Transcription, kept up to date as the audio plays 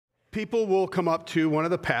people will come up to one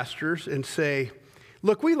of the pastors and say,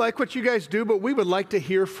 look, we like what you guys do, but we would like to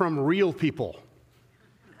hear from real people.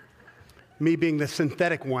 Me being the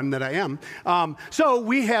synthetic one that I am. So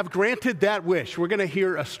we have granted that wish. We're going to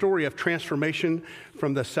hear a story of transformation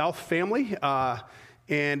from the South family,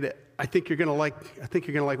 and I think you're going to like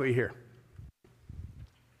what you hear.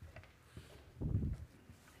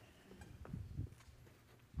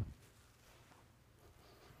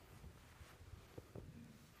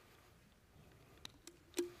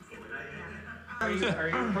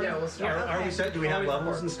 Yeah, we'll start. Are we set? Do we have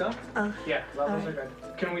levels and stuff? Yeah, levels are good.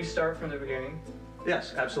 Can we start from the beginning?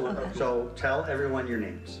 Yes, absolutely. Okay. So tell everyone your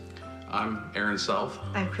names. I'm Aaron South.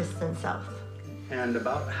 I'm Kristen South. And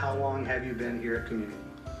about how long have you been here at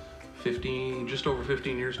Community? Just over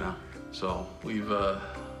 15 years now. So we've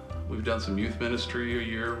done some youth ministry a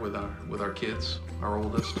year with our kids, our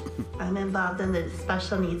oldest. I'm involved in the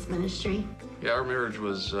special needs ministry. Yeah, our marriage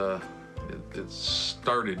was it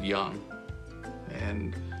started young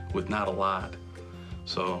and with not a lot.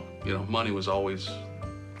 So, money was always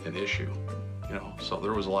an issue, so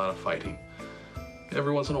there was a lot of fighting.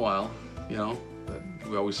 Every once in a while,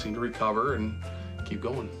 we always seem to recover and keep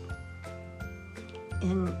going.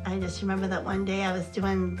 And I just remember that one day I was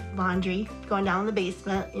doing laundry, going down in the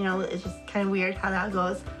basement. It's just kind of weird how that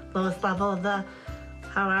goes. Lowest level of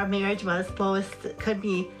how our marriage was, lowest it could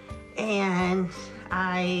be. And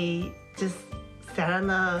I just sat on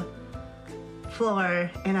the floor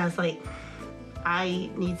and I was like, I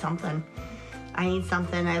need something.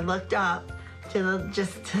 I looked up to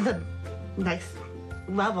the next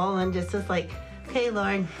level and just was like, okay,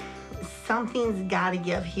 Lord, something's got to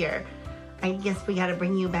give here. I guess we got to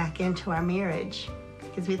bring you back into our marriage,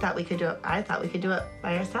 because we thought we could do it. I thought we could do it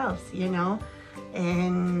by ourselves,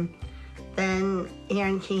 And then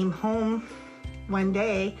Aaron came home one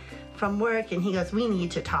day from work and he goes, we need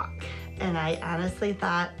to talk. And I honestly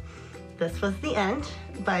thought this was the end,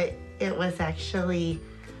 but it was actually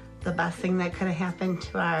the best thing that could have happened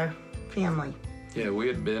to our family. Yeah, we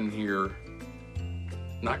had been here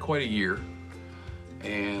not quite a year,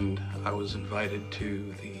 and I was invited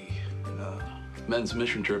to the men's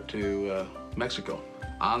mission trip to Mexico.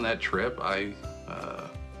 On that trip, I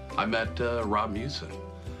met Rob Musin.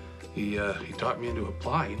 He talked me into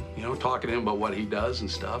applying, talking to him about what he does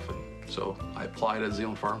and stuff, and so I applied at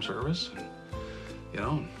Zeeland Farm Service,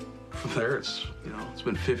 and from there it's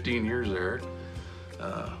been 15 years there.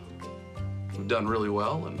 We've done really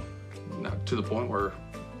well, and now to the point where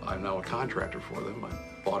I'm now a contractor for them. I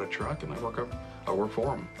bought a truck and I work for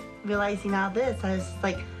them. Realizing all this, I was just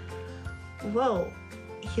like, whoa,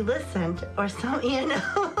 he listened, or something,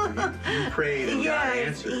 You prayed and God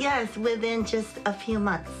answered. Yes, within just a few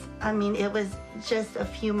months. I mean, it was just a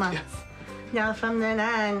few months. Yeah. Now, from then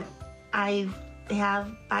on, I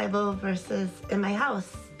have Bible verses in my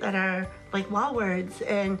house that are like wall words,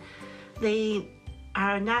 and they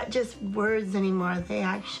are not just words anymore. They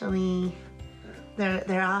actually,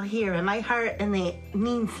 they're all here in my heart, and they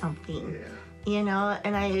mean something. Yeah.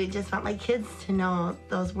 And I just want my kids to know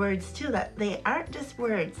those words too, that they aren't just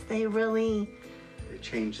words. They really... They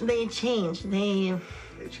change things. They change. They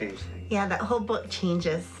change things. Yeah, that whole book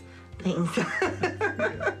changes things.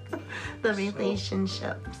 The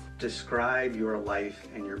relationships. Describe your life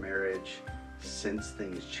and your marriage since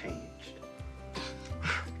things changed.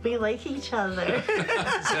 We like each other. Is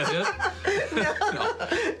that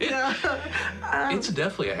it? No. It's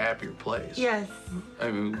definitely a happier place. Yes.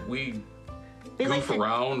 I mean, we goof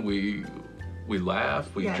around, we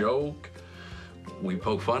laugh, we joke, we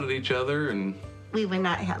poke fun at each other, and we would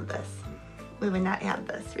not have this. We would not have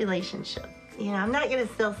this relationship. I'm not gonna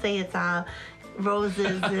still say it's all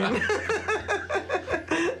roses and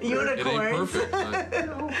unicorns. It ain't perfect,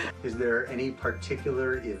 but... Is there any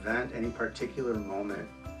particular event, any particular moment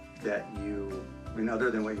that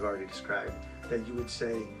other than what you've already described, that you would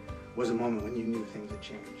say was a moment when you knew things had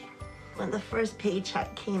changed? When the first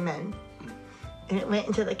paycheck came in, and it went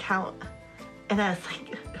into the account, and I was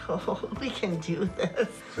like, oh, we can do this.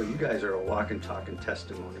 So you guys are a walking, talking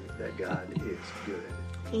testimony that God is good.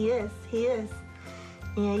 He is.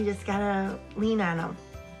 You just gotta lean on him.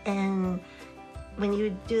 And when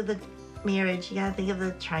you do the marriage, you gotta think of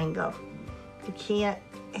the triangle. You can't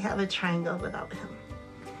have a triangle without him.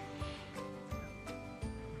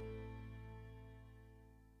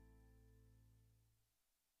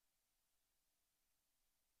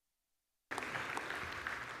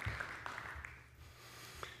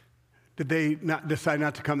 Did they not decide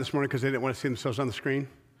not to come this morning because they didn't want to see themselves on the screen?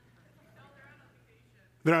 No,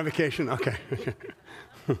 they're on vacation. Okay.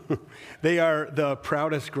 They are the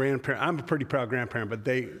proudest grandparent. I'm a pretty proud grandparent, but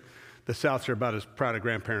the Souths are about as proud a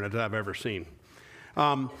grandparent as I've ever seen.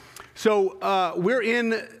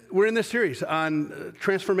 We're in this series on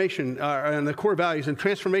transformation, on the core values, and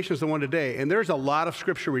transformation is the one today. And there's a lot of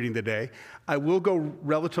scripture reading today. I will go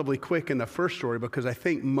relatively quick in the first story because I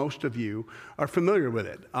think most of you are familiar with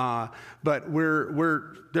it. But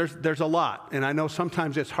there's a lot, and I know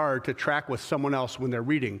sometimes it's hard to track with someone else when they're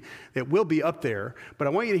reading. It will be up there, but I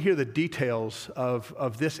want you to hear the details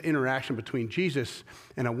of this interaction between Jesus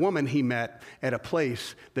and a woman he met at a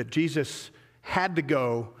place that Jesus had to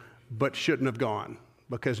go but shouldn't have gone,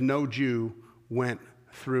 because no Jew went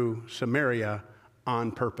through Samaria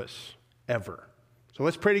on purpose, ever. So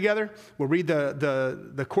let's pray together. We'll read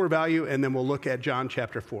the core value, and then we'll look at John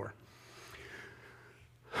chapter 4.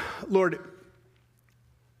 Lord,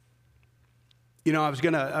 I was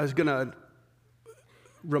gonna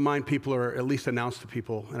remind people, or at least announce to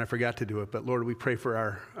people, and I forgot to do it, but Lord, we pray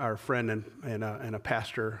for our friend and a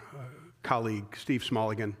pastor, colleague, Steve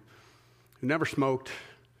Smolligan, who never smoked,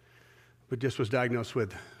 but just was diagnosed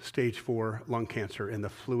with stage 4 lung cancer in the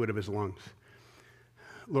fluid of his lungs.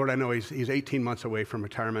 Lord, I know he's 18 months away from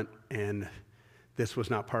retirement, and this was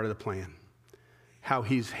not part of the plan. How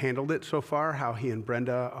he's handled it so far, how he and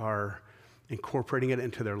Brenda are incorporating it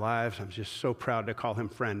into their lives, I'm just so proud to call him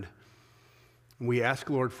friend. And we ask,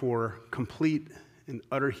 Lord, for complete and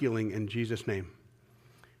utter healing in Jesus' name.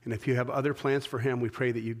 And if you have other plans for him, we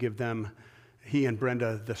pray that you give them, he and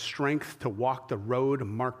Brenda, the strength to walk the road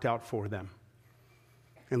marked out for them.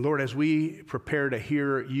 And Lord, as we prepare to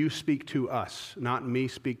hear you speak to us, not me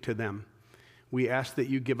speak to them, we ask that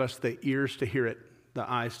you give us the ears to hear it, the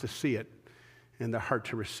eyes to see it, and the heart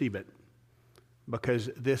to receive it, because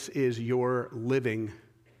this is your living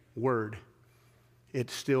word.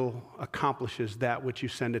 It still accomplishes that which you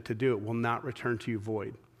send it to do. It will not return to you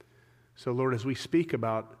void. So Lord, as we speak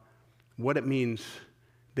about what it means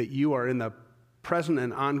that you are in the present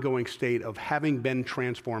and ongoing state of having been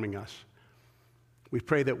transforming us, we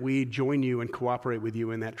pray that we join you and cooperate with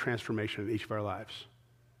you in that transformation of each of our lives.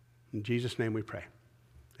 In Jesus' name we pray.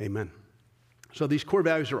 Amen. So these core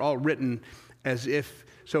values are all written as if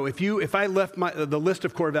I left the list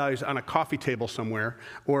of core values on a coffee table somewhere,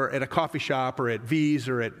 or at a coffee shop, or at V's,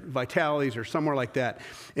 or at Vitali's, or somewhere like that,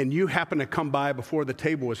 and you happen to come by before the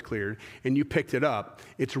table was cleared, and you picked it up,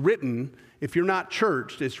 it's written, if you're not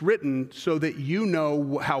churched, it's written so that you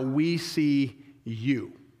know how we see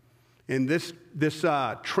you. And this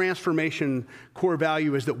transformation core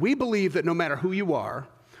value is that we believe that no matter who you are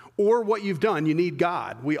or what you've done, you need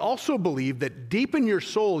God. We also believe that deep in your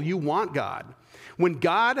soul, you want God. When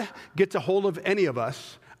God gets a hold of any of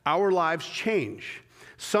us, our lives change,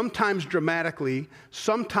 sometimes dramatically,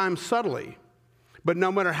 sometimes subtly. But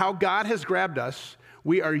no matter how God has grabbed us,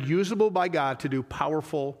 we are usable by God to do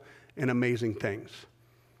powerful and amazing things.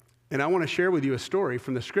 And I want to share with you a story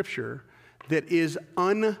from the scripture that is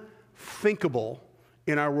unthinkable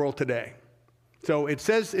in our world today. So it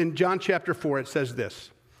says in John chapter 4, it says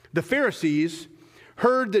this: the Pharisees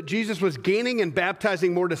heard that Jesus was gaining and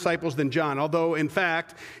baptizing more disciples than John, although in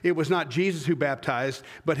fact it was not Jesus who baptized,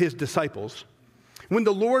 but his disciples. When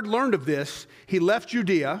the Lord learned of this, he left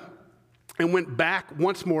Judea and went back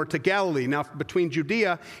once more to Galilee. Now, between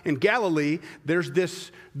Judea and Galilee, there's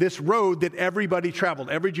this road that everybody traveled,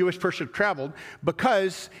 every Jewish person traveled,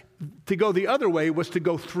 because to go the other way was to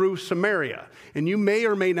go through Samaria. And you may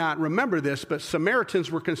or may not remember this, but Samaritans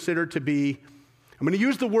were considered to be, I'm going to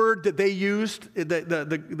use the word that they used,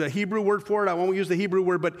 the Hebrew word for it. I won't use the Hebrew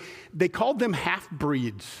word, but they called them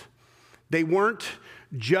half-breeds. They weren't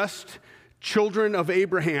just children of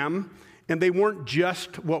Abraham, and they weren't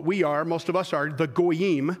just what we are, most of us are, the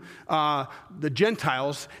Goyim, the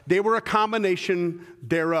Gentiles. They were a combination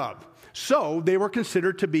thereof. So they were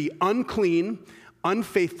considered to be unclean,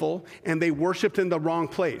 unfaithful, and they worshiped in the wrong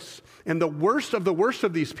place. And the worst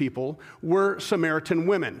of these people were Samaritan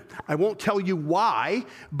women. I won't tell you why,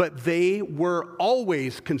 but they were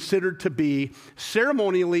always considered to be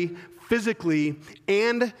ceremonially, physically,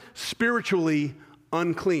 and spiritually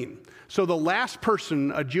unclean. So the last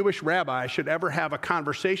person a Jewish rabbi should ever have a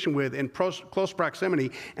conversation with in close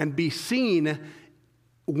proximity and be seen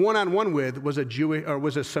one-on-one with was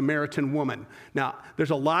a Samaritan woman. Now, there's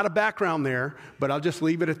a lot of background there, but I'll just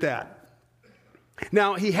leave it at that.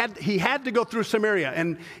 Now, he had to go through Samaria,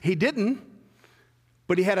 and he didn't,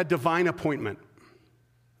 but he had a divine appointment.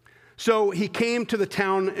 So he came to the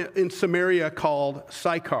town in Samaria called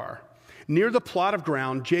Sychar, near the plot of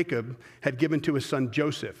ground Jacob had given to his son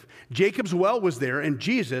Joseph. Jacob's well was there, and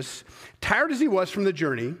Jesus, tired as he was from the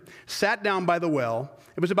journey, sat down by the well.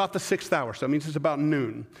 It was about the 6th hour, so that means it's about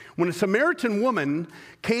noon. When a Samaritan woman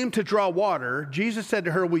came to draw water, Jesus said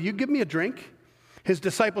to her, "Will you give me a drink?" His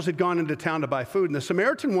disciples had gone into town to buy food, and the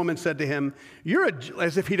Samaritan woman said to him,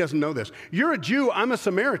 as if he doesn't know this, "You're a Jew, I'm a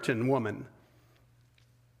Samaritan woman.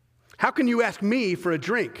 How can you ask me for a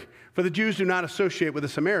drink? For the Jews do not associate with the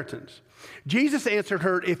Samaritans." Jesus answered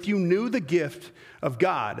her, "If you knew the gift of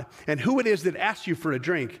God and who it is that asks you for a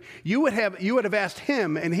drink, you would have asked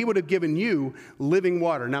him, and he would have given you living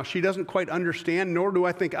water." Now, she doesn't quite understand, nor do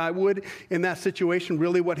I think I would in that situation,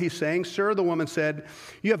 really what he's saying. "Sir," the woman said,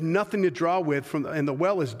 "you have nothing to draw with, and the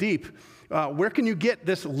well is deep. Where can you get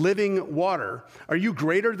this living water? Are you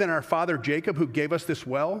greater than our father Jacob, who gave us this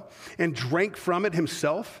well and drank from it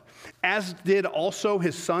himself, as did also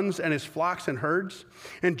his sons and his flocks and herds?"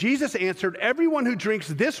 And Jesus answered, "Everyone who drinks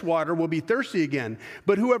this water will be thirsty again,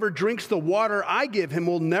 but whoever drinks the water I give him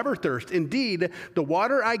will never thirst. Indeed, the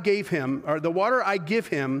water I give him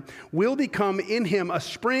will become in him a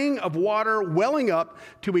spring of water welling up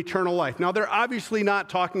to eternal life." Now, they're obviously not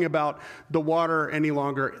talking about the water any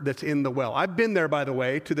longer that's in the well. I've been there, by the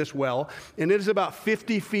way, to this well, and it is about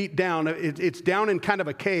 50 feet down. It's down in kind of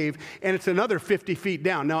a cave, and it's another 50 feet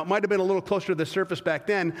down. Now, it might have been a little closer to the surface back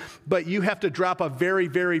then, but you have to drop a very,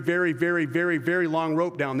 very, very, very, very, very long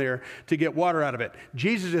rope down there to get water out of it.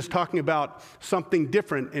 Jesus is talking about something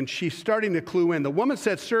different, and she's starting to clue in. The woman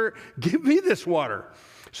said, "Sir, give me this water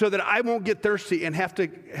so that I won't get thirsty and have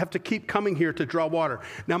to keep coming here to draw water."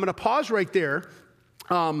 Now, I'm going to pause right there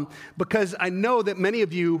because I know that many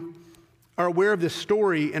of you are aware of this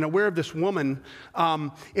story and aware of this woman.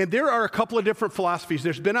 And there are a couple of different philosophies.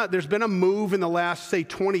 There's been a move in the last, say,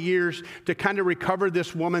 20 years to kind of recover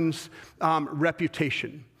this woman's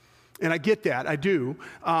reputation. And I get that, I do.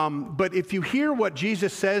 But if you hear what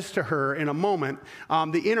Jesus says to her in a moment,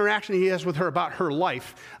 the interaction he has with her about her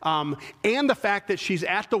life, and the fact that she's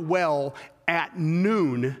at the well at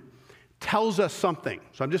noon tells us something.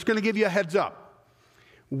 So I'm just going to give you a heads up.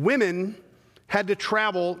 Women had to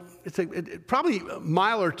travel probably a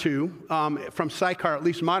mile or two from Sychar, at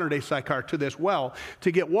least modern-day Sychar, to this well to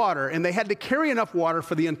get water. And they had to carry enough water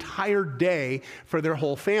for the entire day for their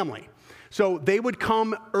whole family. So they would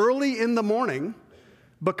come early in the morning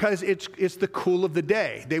because it's the cool of the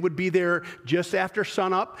day. They would be there just after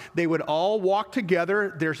sunup. They would all walk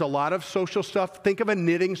together. There's a lot of social stuff. Think of a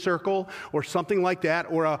knitting circle or something like that,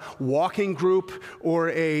 or a walking group, or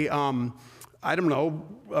a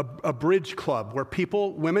bridge club where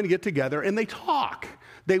women get together and they talk.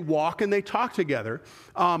 They walk and they talk together.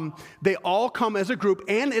 They all come as a group,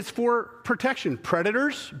 and it's for protection.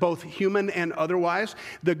 Predators, both human and otherwise,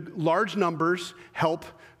 the large numbers help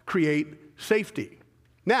create safety.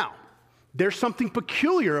 Now, there's something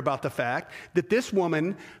peculiar about the fact that this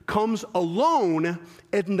woman comes alone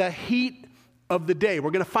in the heat of the day.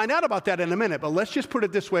 We're going to find out about that in a minute, but let's just put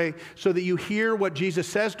it this way so that you hear what Jesus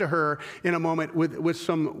says to her in a moment with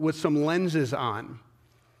some lenses on.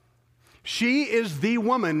 She is the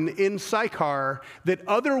woman in Sychar that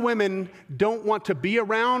other women don't want to be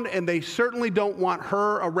around, and they certainly don't want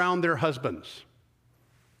her around their husbands.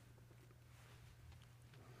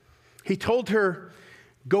 He told her,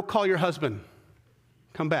 "Go call your husband.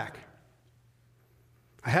 Come back."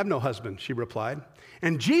 "I have no husband," she replied.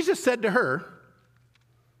 And Jesus said to her,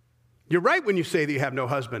 "You're right when you say that you have no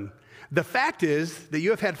husband. The fact is that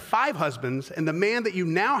you have had 5 husbands, and the man that you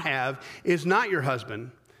now have is not your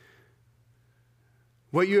husband.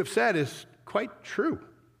 What you have said is quite true."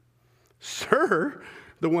 "Sir,"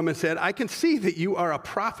 the woman said, "I can see that you are a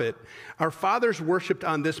prophet. Our fathers worshipped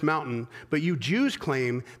on this mountain, but you Jews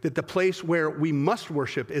claim that the place where we must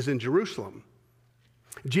worship is in Jerusalem."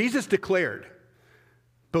 Jesus declared,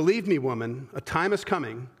 "Believe me, woman, a time is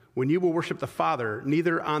coming when you will worship the Father,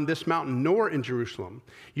 neither on this mountain nor in Jerusalem.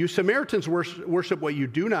 You Samaritans worship what you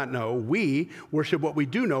do not know. We worship what we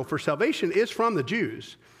do know, for salvation is from the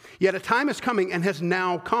Jews. Yet a time is coming and has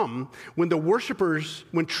now come when the true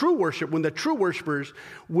worshipers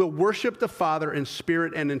will worship the Father in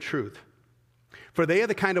spirit and in truth. For they are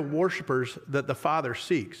the kind of worshipers that the Father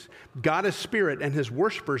seeks. God is spirit, and his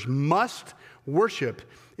worshipers must worship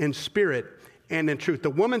in spirit and in truth."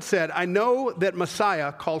 The woman said, "I know that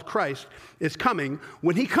Messiah, called Christ, is coming.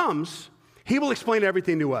 When he comes, he will explain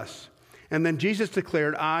everything to us." And then Jesus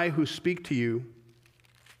declared, "I who speak to you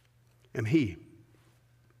am he."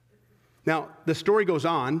 Now, the story goes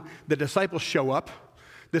on. The disciples show up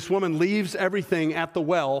This woman leaves everything at the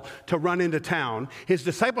well to run into town. His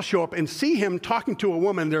disciples show up and see him talking to a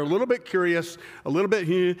woman. They're a little bit curious, a little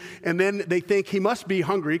bit, and then they think he must be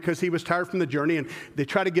hungry because he was tired from the journey, and they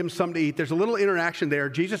try to give him something to eat. There's a little interaction there.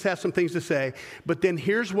 Jesus has some things to say, but then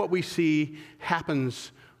here's what we see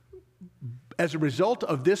happens as a result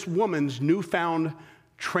of this woman's newfound,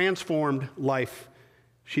 transformed life.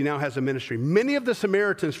 She now has a ministry. Many of the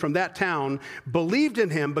Samaritans from that town believed in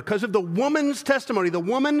him because of the woman's testimony, the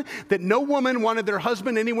woman that no woman wanted their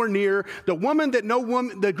husband anywhere near, the woman that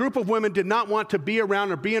the group of women did not want to be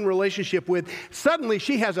around or be in relationship with. Suddenly,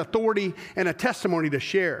 she has authority and a testimony to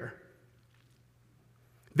share.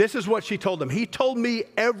 This is what she told them. He told me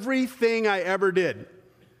everything I ever did.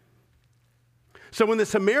 So when the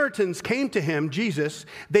Samaritans came to him, Jesus,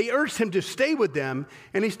 they urged him to stay with them,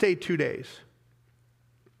 and he stayed 2 days.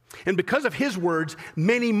 And because of his words,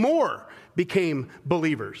 many more became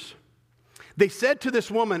believers. They said to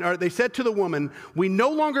the woman, we no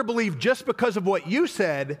longer believe just because of what you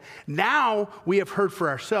said. Now we have heard for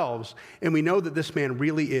ourselves, and we know that this man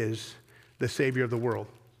really is the Savior of the world.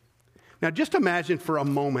 Now just imagine for a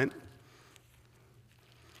moment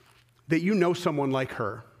that you know someone like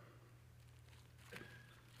her.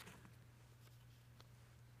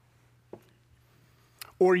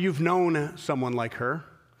 Or you've known someone like her.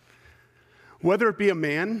 Whether it be a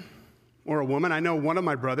man or a woman, I know one of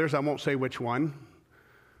my brothers, I won't say which one,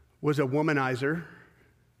 was a womanizer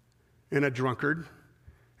and a drunkard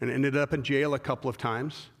and ended up in jail a couple of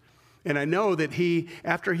times. And I know that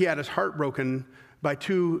after he had his heart broken by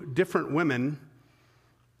 2 different women,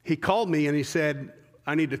 he called me and he said,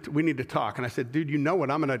 we need to talk. And I said, dude, you know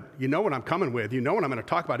what I'm coming with. You know what I'm going to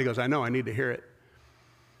talk about. He goes, I know, I need to hear it.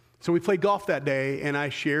 So we played golf that day and I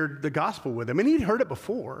shared the gospel with him. And he'd heard it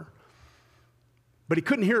before. But he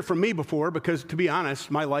couldn't hear it from me before because, to be honest,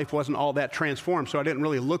 my life wasn't all that transformed. So I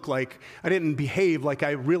didn't behave like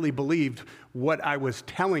I really believed what I was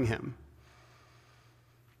telling him.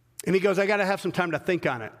 And he goes, I got to have some time to think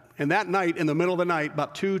on it. And that night, in the middle of the night,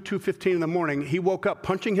 about 2:15 in the morning, he woke up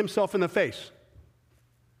punching himself in the face.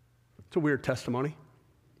 It's a weird testimony.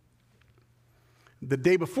 The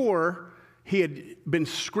day before, he had been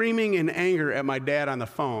screaming in anger at my dad on the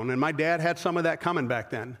phone. And my dad had some of that coming back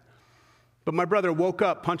then. But my brother woke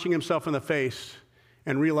up punching himself in the face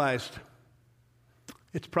and realized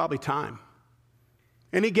it's probably time.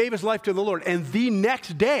 And he gave his life to the Lord. And the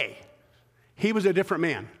next day, he was a different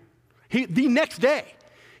man. The next day,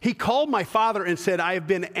 he called my father and said, I have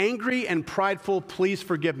been angry and prideful. Please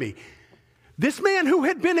forgive me. This man who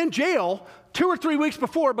had been in jail 2 or 3 weeks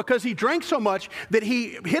before because he drank so much that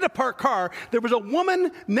he hit a parked car. There was a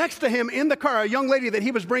woman next to him in the car, a young lady that he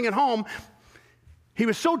was bringing home. He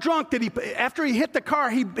was so drunk that after he hit the car,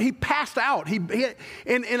 he passed out.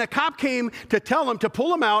 And a cop came to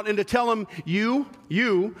pull him out and to tell him,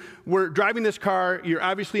 you were driving this car, you're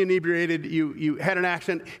obviously inebriated, you had an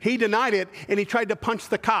accident. He denied it, and he tried to punch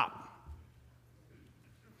the cop.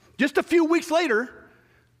 Just a few weeks later,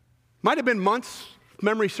 might have been months,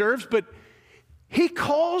 memory serves, but he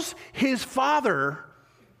calls his father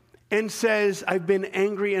and says, I've been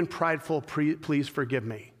angry and prideful, please forgive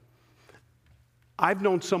me. I've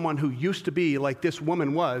known someone who used to be like this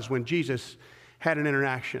woman was when Jesus had an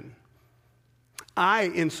interaction. I,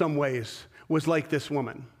 in some ways, was like this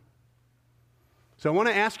woman. So I want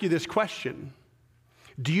to ask you this question.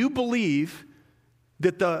 Do you believe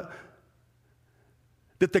that the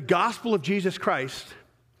gospel of Jesus Christ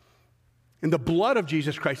and the blood of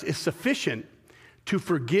Jesus Christ is sufficient to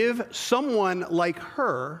forgive someone like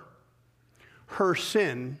her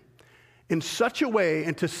sin, in such a way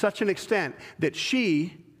and to such an extent that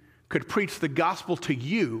she could preach the gospel to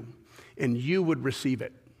you and you would receive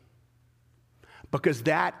it? Because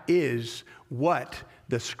that is what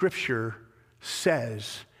the scripture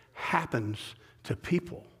says happens to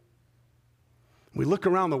people. We look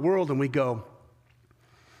around the world and we go,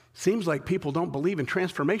 seems like people don't believe in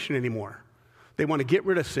transformation anymore. They want to get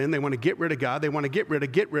rid of sin. They want to get rid of God. They want to get rid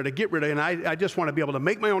of. And I just want to be able to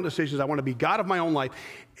make my own decisions. I want to be God of my own life.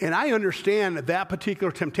 And I understand that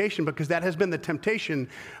particular temptation because that has been the temptation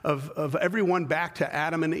of everyone back to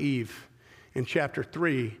Adam and Eve in chapter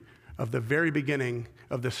 3 of the very beginning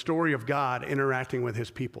of the story of God interacting with his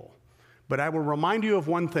people. But I will remind you of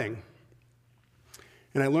one thing.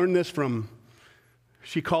 And I learned this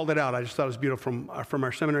she called it out. I just thought it was beautiful from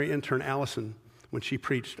our seminary intern, Allison, when she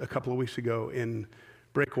preached a couple of weeks ago in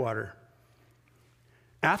Breakwater.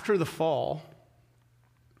 After the fall,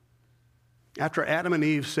 after Adam and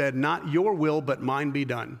Eve said, not your will, but mine be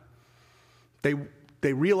done,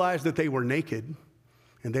 they realized that they were naked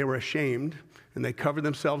and they were ashamed and they covered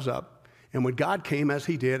themselves up And when God came, as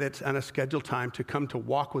he did, it's on a scheduled time to come to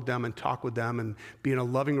walk with them and talk with them and be in a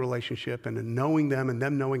loving relationship and in knowing them and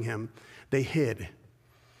them knowing him, they hid.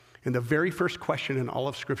 And the very first question in all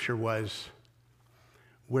of Scripture was,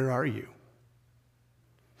 where are you?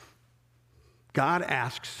 God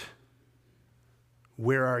asks,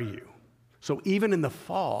 where are you? So even in the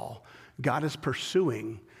fall, God is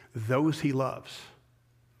pursuing those he loves.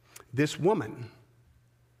 This woman,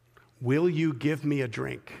 will you give me a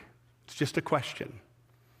drink? It's just a question.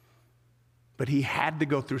 But he had to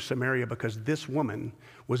go through Samaria because this woman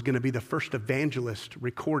was going to be the first evangelist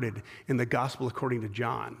recorded in the gospel according to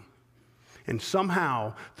John. And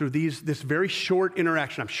somehow, through this very short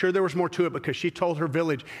interaction, I'm sure there was more to it because she told her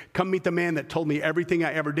village, come meet the man that told me everything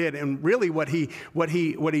I ever did. And really what he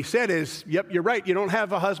said is, yep, you're right. You don't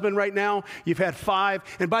have a husband right now. You've had 5.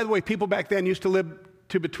 And by the way, people back then used to live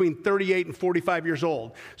to between 38 and 45 years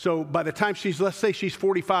old. So by the time let's say she's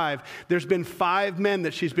 45, there's been 5 men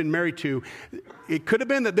that she's been married to. It could have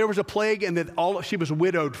been that there was a plague and that she was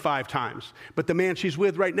widowed 5 times. But the man she's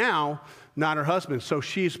with right now, not her husband. So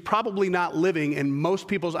she's probably not living, in most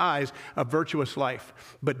people's eyes, a virtuous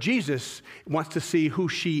life. But Jesus wants to see who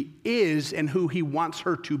she is and who he wants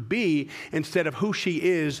her to be instead of who she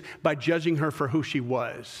is by judging her for who she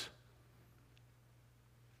was.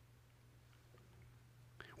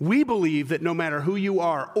 We believe that no matter who you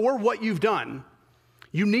are or what you've done,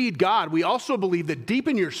 you need God. We also believe that deep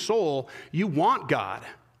in your soul, you want God.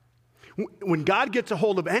 When God gets a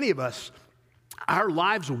hold of any of us, our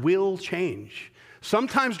lives will change.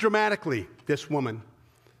 Sometimes dramatically, this woman,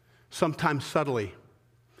 sometimes subtly.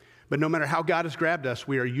 But no matter how God has grabbed us,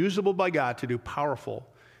 we are usable by God to do powerful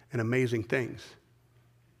and amazing things.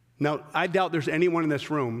 Now, I doubt there's anyone in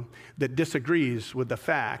this room that disagrees with the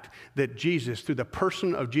fact that Jesus, through the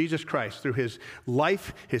person of Jesus Christ, through his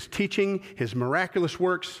life, his teaching, his miraculous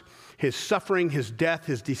works, his suffering, his death,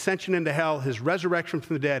 his descension into hell, his resurrection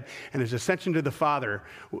from the dead, and his ascension to the Father,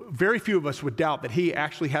 very few of us would doubt that he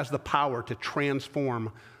actually has the power to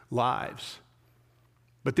transform lives.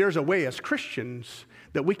 But there's a way as Christians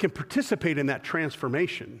that we can participate in that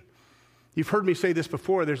transformation. You've heard me say this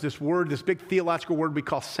before. There's this word, this big theological word we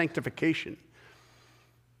call sanctification.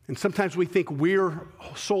 And sometimes we think we're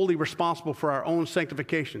solely responsible for our own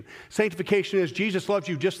sanctification. Sanctification is Jesus loves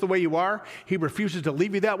you just the way you are. He refuses to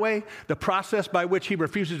leave you that way. The process by which he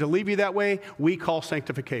refuses to leave you that way, we call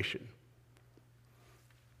sanctification.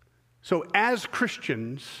 So as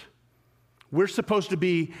Christians, we're supposed to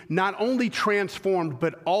be not only transformed,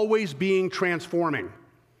 but always being transforming.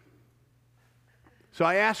 So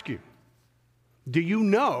I ask you, do you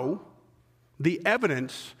know the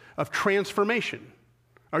evidence of transformation?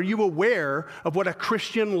 Are you aware of what a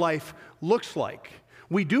Christian life looks like?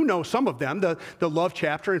 We do know some of them. The love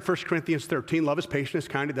chapter in 1 Corinthians 13, love is patient, is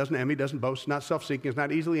kind, it doesn't envy, doesn't boast, not self-seeking, it's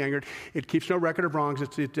not easily angered, it keeps no record of wrongs,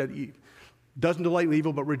 it doesn't delight in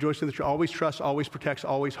evil, but rejoices in the truth, always trusts, always protects,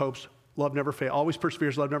 always hopes, love never fails, always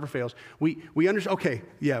perseveres, love never fails. We understand, okay,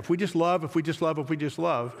 yeah, if we just love,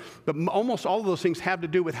 but almost all of those things have to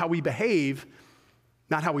do with how we behave,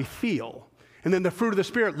 not how we feel. And then the fruit of the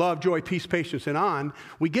Spirit, love, joy, peace, patience, and on,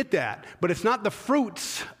 we get that. But it's not the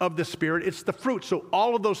fruits of the Spirit, it's the fruit. So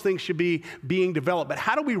all of those things should be being developed. But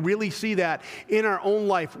how do we really see that in our own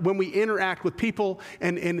life when we interact with people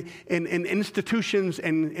and institutions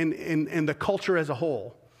and the culture as a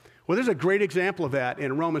whole? Well, there's a great example of that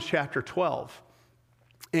in Romans chapter 12.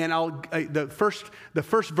 And the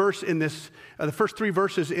first verse in this, the first 3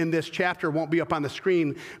 verses in this chapter won't be up on the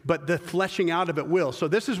screen, but the fleshing out of it will. So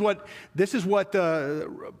this is what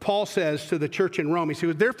Paul says to the church in Rome. He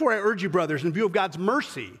says, "Therefore I urge you, brothers, in view of God's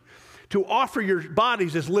mercy, to offer your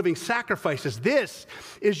bodies as living sacrifices. This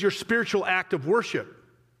is your spiritual act of worship.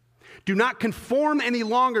 Do not conform any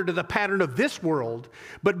longer to the pattern of this world,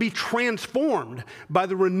 but be transformed by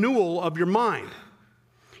the renewal of your mind.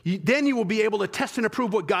 Then you will be able to test and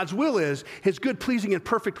approve what God's will is, his good, pleasing, and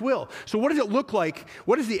perfect will." So what does it look like?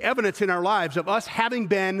 What is the evidence in our lives of us having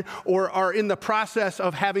been or are in the process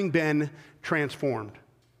of having been transformed?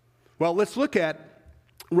 Well, let's look at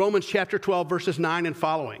Romans chapter 12, verses 9 and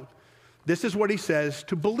following. This is what he says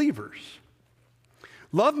to believers.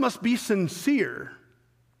 Love must be sincere.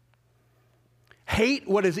 Hate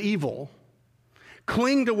what is evil.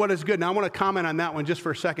 Cling to what is good. Now, I want to comment on that one just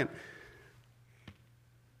for a second.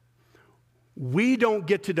 We don't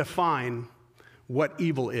get to define what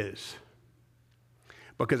evil is.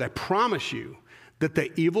 Because I promise you that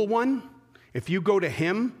the evil one, if you go to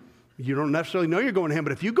him, you don't necessarily know you're going to him,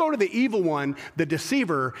 but if you go to the evil one, the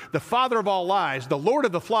deceiver, the father of all lies, the lord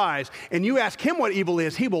of the flies, and you ask him what evil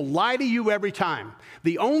is, he will lie to you every time.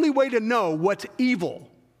 The only way to know what's evil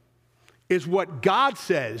is what God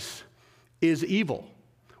says is evil.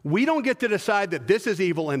 We don't get to decide that this is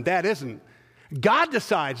evil and that isn't. God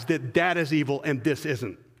decides that that is evil and this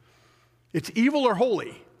isn't. It's evil or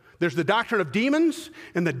holy. There's the doctrine of demons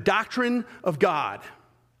and the doctrine of God.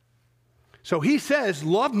 So he says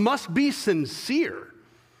love must be sincere.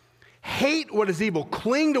 Hate what is evil.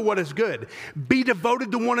 Cling to what is good. Be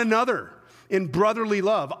devoted to one another in brotherly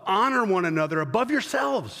love. Honor one another above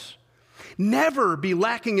yourselves. Never be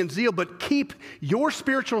lacking in zeal, but keep your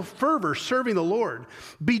spiritual fervor serving the Lord.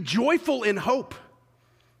 Be joyful in hope.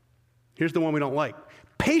 Here's the one we don't like.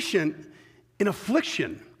 Patient in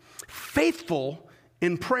affliction. Faithful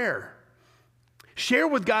in prayer. Share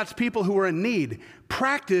with God's people who are in need.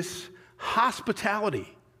 Practice hospitality.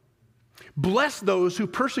 Bless those who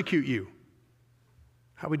persecute you.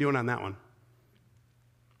 How are we doing on that one?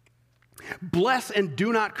 Bless and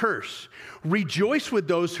do not curse. Rejoice with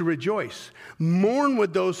those who rejoice. Mourn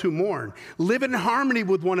with those who mourn. Live in harmony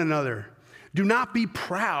with one another. Do not be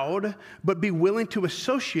proud, but be willing to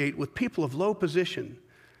associate with people of low position.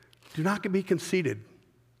 Do not be conceited.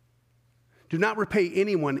 Do not repay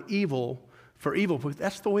anyone evil for evil, because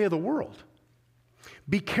that's the way of the world.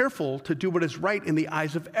 Be careful to do what is right in the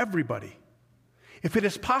eyes of everybody. If it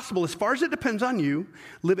is possible, as far as it depends on you,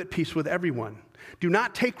 live at peace with everyone. Do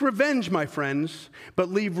not take revenge, my friends, but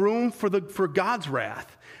leave room for God's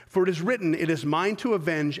wrath. For it is written, it is mine to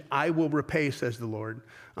avenge, I will repay, says the Lord.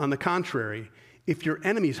 On the contrary, if your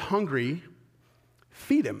enemy is hungry,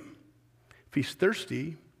 feed him. If he's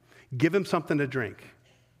thirsty, give him something to drink.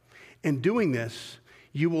 In doing this,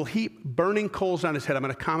 you will heap burning coals on his head. I'm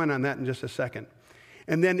going to comment on that in just a second.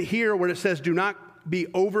 And then here, where it says, do not be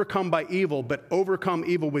overcome by evil, but overcome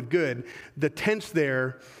evil with good, the tense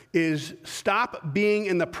there is stop being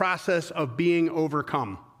in the process of being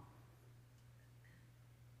overcome.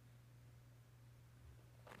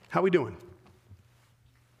 How we doing?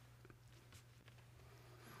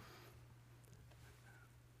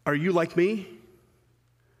 Are you like me?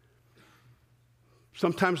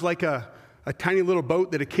 Sometimes like a tiny little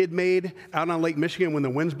boat that a kid made out on Lake Michigan when the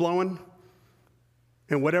wind's blowing.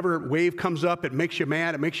 And whatever wave comes up, it makes you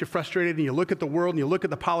mad, it makes you frustrated, and you look at the world, and you look at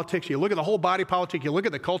the politics, you look at the whole body politic, you look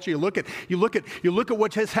at the culture, you look at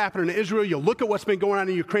what has happened in Israel, you look at what's been going on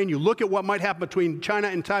in Ukraine, you look at what might happen between China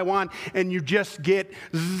and Taiwan, and you just get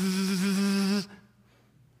zzz.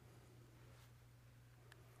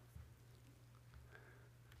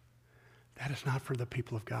 That is not for the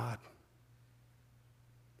people of God.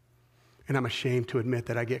 And I'm ashamed to admit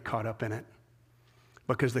that I get caught up in it,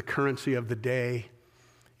 because the currency of the day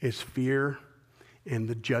is fear and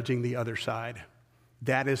the judging the other side.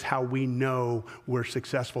 That is how we know we're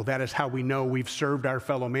successful. That is how we know we've served our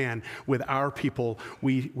fellow man. With our people,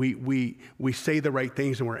 we say the right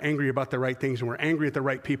things and we're angry about the right things and we're angry at the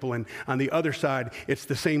right people. And on the other side, it's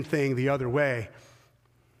the same thing the other way.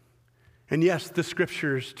 And yes, the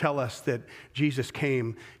scriptures tell us that Jesus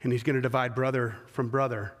came and he's going to divide brother from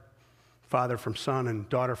brother, father from son, and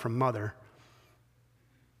daughter from mother.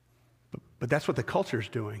 But that's what the culture is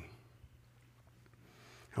doing.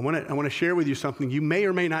 I want to share with you something you may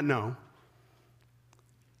or may not know.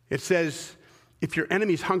 It says, if your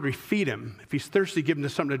enemy's hungry, feed him. If he's thirsty, give him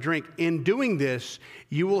something to drink. In doing this,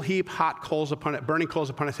 you will heap hot coals upon it, burning coals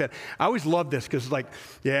upon his head. I always love this because it's like,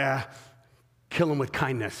 yeah, kill him with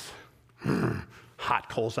kindness. Hot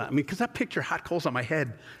coals on. I mean, because I picture hot coals on my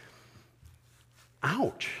head.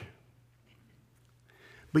 Ouch.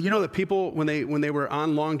 But you know that people, when they were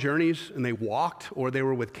on long journeys and they walked or they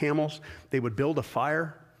were with camels, they would build a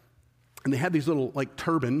fire. And they had these little like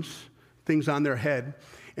turbans, things on their head.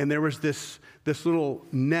 And there was this little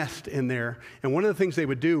nest in there. And one of the things they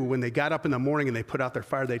would do when they got up in the morning and they put out their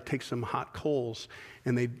fire, they'd take some hot coals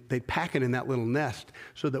and they'd pack it in that little nest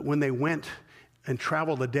so that when they went and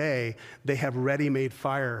traveled a day, they have ready-made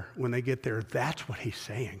fire when they get there. That's what he's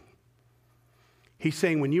saying. He's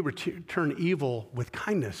saying when you return evil with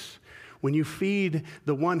kindness, when you feed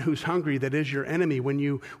the one who's hungry that is your enemy, when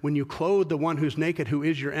you clothe the one who's naked who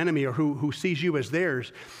is your enemy or who sees you as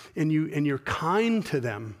theirs, and you're kind to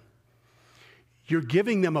them, you're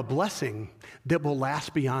giving them a blessing that will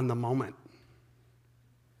last beyond the moment.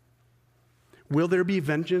 Will there be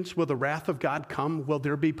vengeance? Will the wrath of God come? Will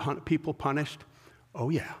there be people punished?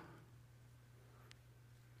 Oh, yeah.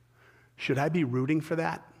 Should I be rooting for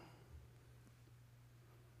that?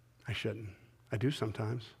 I shouldn't. I do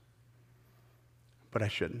sometimes, but I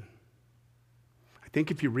shouldn't. I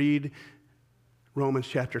think if you read Romans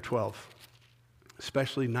chapter 12,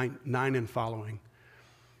 especially 9 and following,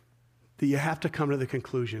 that you have to come to the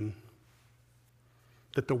conclusion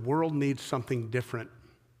that the world needs something different,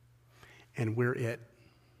 and we're it.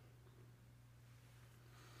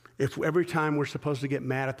 if every time we're supposed to get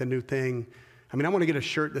mad at the new thing, I mean, I want to get a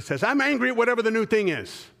shirt that says, I'm angry at whatever the new thing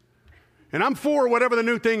is. And I'm for whatever the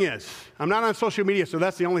new thing is. I'm not on social media, so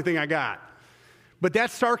that's the only thing I got. But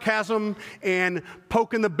that's sarcasm and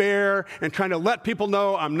poking the bear and trying to let people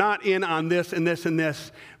know I'm not in on this and this and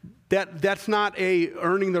this. That's not a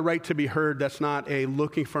earning the right to be heard. That's not a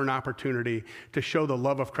looking for an opportunity to show the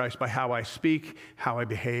love of Christ by how I speak, how I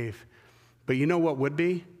behave. But you know what would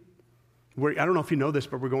be? I don't know if you know this,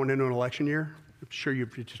 but we're going into an election year. I'm sure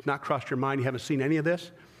you've just not crossed your mind. You haven't seen any of this.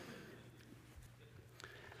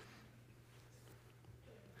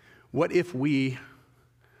 What if we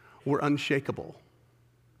were unshakable?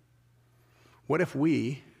 What if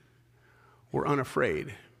we were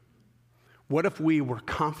unafraid? What if we were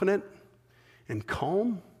confident and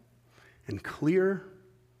calm and clear?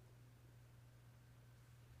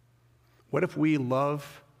 What if we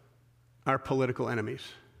love our political enemies?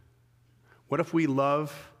 What if we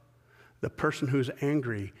love the person who's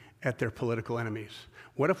angry at their political enemies?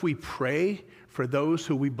 What if we pray for those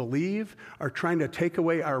who we believe are trying to take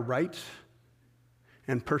away our rights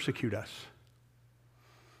and persecute us?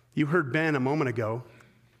 You heard Ben a moment ago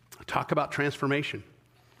talk about transformation.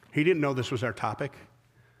 He didn't know this was our topic.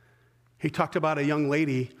 He talked about a young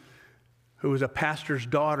lady who was a pastor's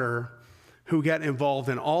daughter who got involved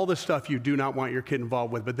in all the stuff you do not want your kid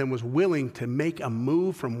involved with, but then was willing to make a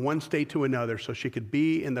move from one state to another so she could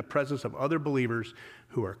be in the presence of other believers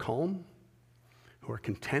who are calm, who are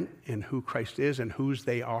content in who Christ is and whose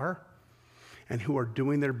they are, and who are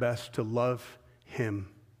doing their best to love him.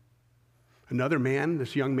 Another man,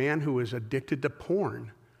 this young man who was addicted to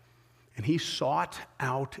porn, and he sought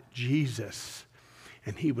out Jesus,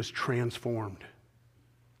 and he was transformed.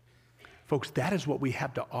 Folks, that is what we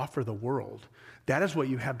have to offer the world. That is what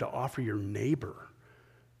you have to offer your neighbor.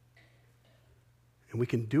 And we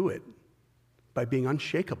can do it by being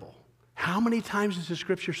unshakable. How many times does the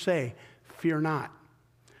scripture say, fear not,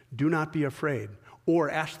 do not be afraid? Or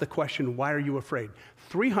ask the question, why are you afraid?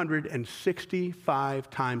 365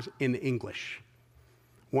 times in English.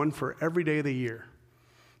 One for every day of the year.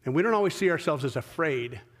 And we don't always see ourselves as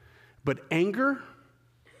afraid, but anger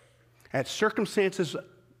at circumstances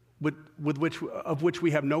of which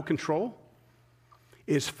we have no control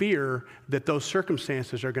is fear that those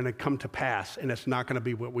circumstances are going to come to pass and it's not going to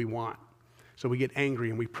be what we want. So we get angry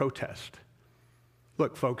and we protest.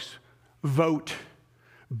 Look, folks, vote,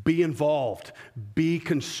 be involved, be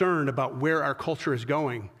concerned about where our culture is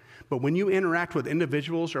going. But when you interact with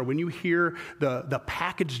individuals or when you hear the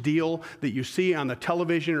package deal that you see on the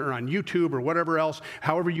television or on YouTube or whatever else,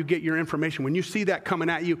 however you get your information, when you see that coming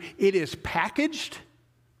at you, it is packaged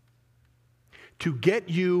to get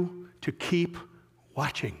you to keep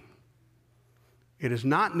watching. It is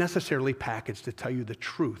not necessarily packaged to tell you the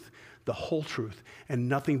truth, the whole truth, and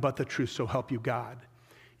nothing but the truth, so help you God.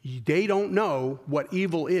 They don't know what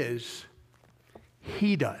evil is.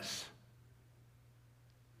 He does.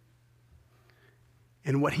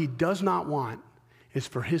 And what he does not want is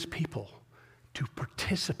for his people to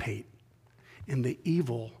participate in the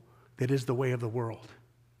evil that is the way of the world.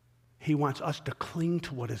 He wants us to cling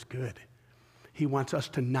to what is good. He wants us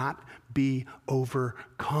to not be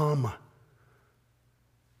overcome,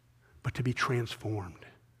 but to be transformed.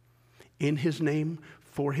 In his name,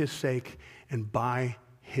 for his sake, and by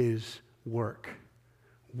his work.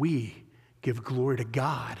 We give glory to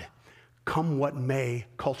God, come what may,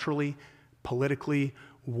 culturally, politically,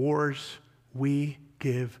 wars, we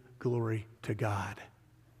give glory to God.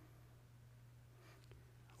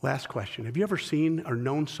 Last question. Have you ever seen or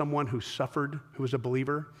known someone who was a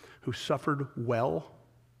believer, who suffered well?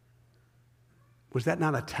 Was that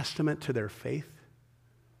not a testament to their faith?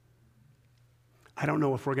 I don't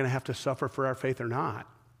know if we're going to have to suffer for our faith or not,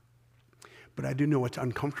 but I do know it's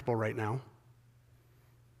uncomfortable right now.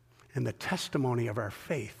 And the testimony of our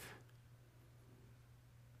faith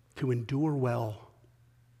to endure well,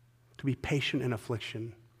 to be patient in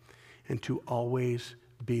affliction, and to always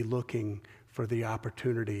be looking for the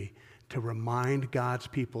opportunity to remind God's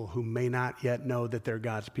people who may not yet know that they're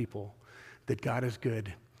God's people, that God is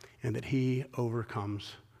good and that he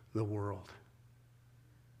overcomes the world.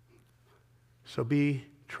 So be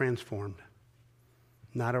transformed,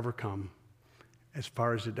 not overcome, as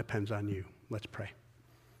far as it depends on you. Let's pray.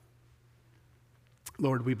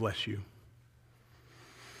 Lord, we bless you.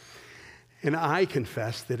 And I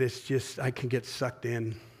confess that I can get sucked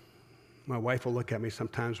in. My wife will look at me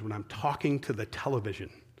sometimes when I'm talking to the television.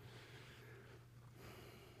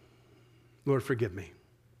 Lord, forgive me.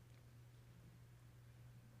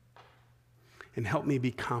 And help me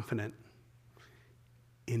be confident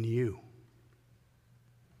in you.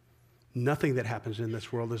 Nothing that happens in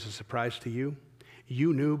this world is a surprise to you.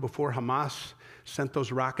 You knew before Hamas sent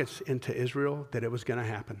those rockets into Israel that it was going to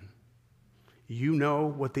happen. You know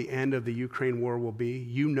what the end of the Ukraine war will be.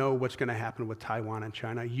 You know what's going to happen with Taiwan and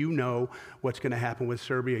China. You know what's going to happen with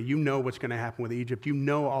Serbia. You know what's going to happen with Egypt. You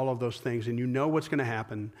know all of those things, and you know what's going to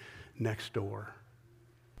happen next door.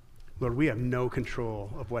 Lord, we have no control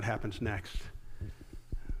of what happens next,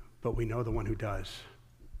 but we know the one who does.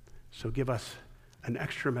 So give us an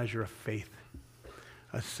extra measure of faith,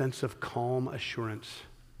 a sense of calm assurance,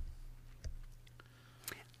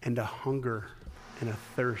 and a hunger and a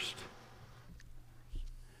thirst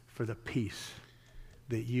for the peace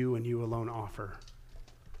that you and you alone offer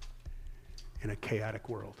in a chaotic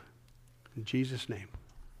world. In Jesus' name,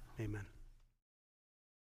 amen.